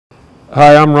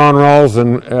Hi, I'm Ralls,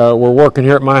 and we're working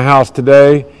here at my house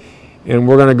today, and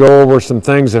we're going to go over some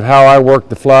things of how I work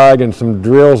the flag and some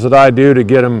drills that I do to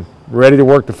get them ready to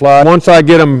work the flag. Once I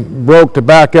get them broke to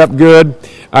back up good,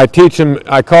 I teach them,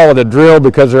 I call it a drill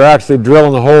because they're actually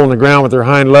drilling a hole in the ground with their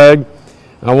hind leg.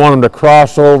 I want them to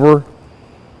cross over.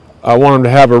 I want them to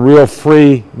have a real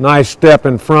free, nice step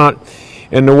in front.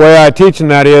 And the way I teach them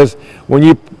that is when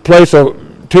you place a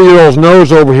 2-year-old's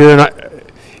nose over here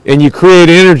and you create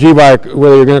energy by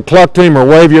whether you're going to cluck to him or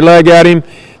wave your leg at him,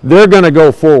 they're going to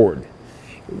go forward.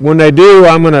 When they do,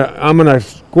 I'm going to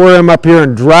square them up here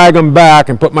and drag them back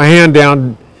and put my hand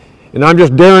down, and I'm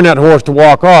just daring that horse to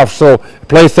walk off. So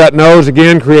place that nose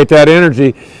again, create that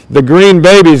energy. The green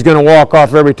baby is going to walk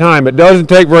off every time. It doesn't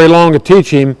take very long to teach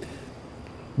him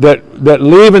that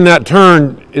leaving that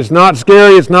turn is not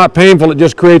scary, it's not painful, it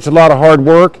just creates a lot of hard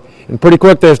work, and pretty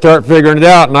quick they start figuring it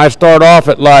out. And I start off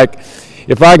at like,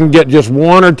 if I can get just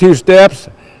 1 or 2 steps,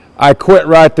 I quit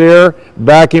right there,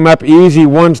 back him up easy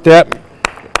 1 step,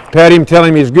 pat him, tell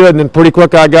him he's good, and then pretty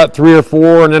quick I got 3 or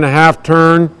 4, and then a half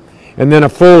turn, and then a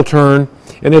full turn.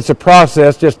 And it's a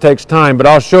process, just takes time, but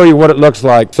I'll show you what it looks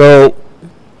like. So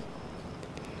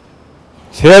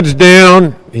his head's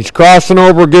down, he's crossing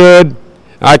over good.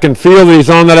 I can feel that he's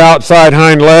on that outside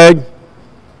hind leg.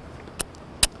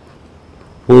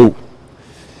 Woo.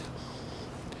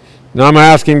 Now I'm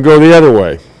asking him to go the other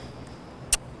way.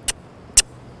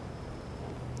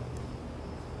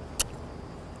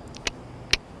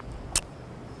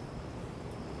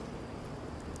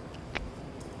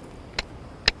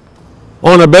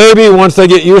 On a baby, once they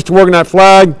get used to working that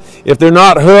flag, if they're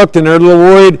not hooked and they're a little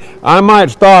worried, I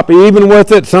might stop even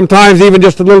with it, sometimes even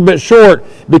just a little bit short,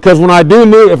 because when I do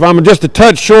move, if I'm just a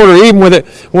touch short or even with it,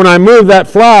 when I move that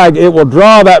flag, it will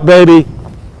draw that baby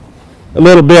a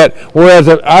little bit. Whereas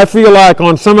I feel like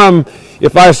on some of them,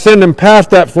 if I send them past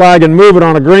that flag and move it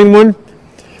on a green one,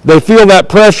 they feel that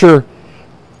pressure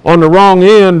on the wrong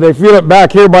end. They feel it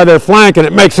back here by their flank, and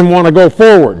it makes them want to go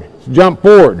forward, jump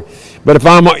forward. But if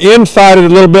I'm inside it a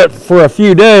little bit for a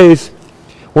few days,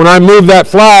 when I move that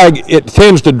flag, it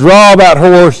tends to draw that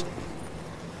horse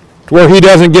to where he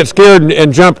doesn't get scared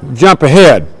and jump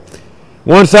ahead.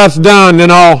 Once that's done,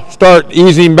 then I'll start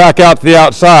easing back out to the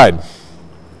outside.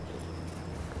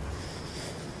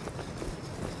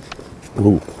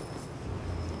 Ooh.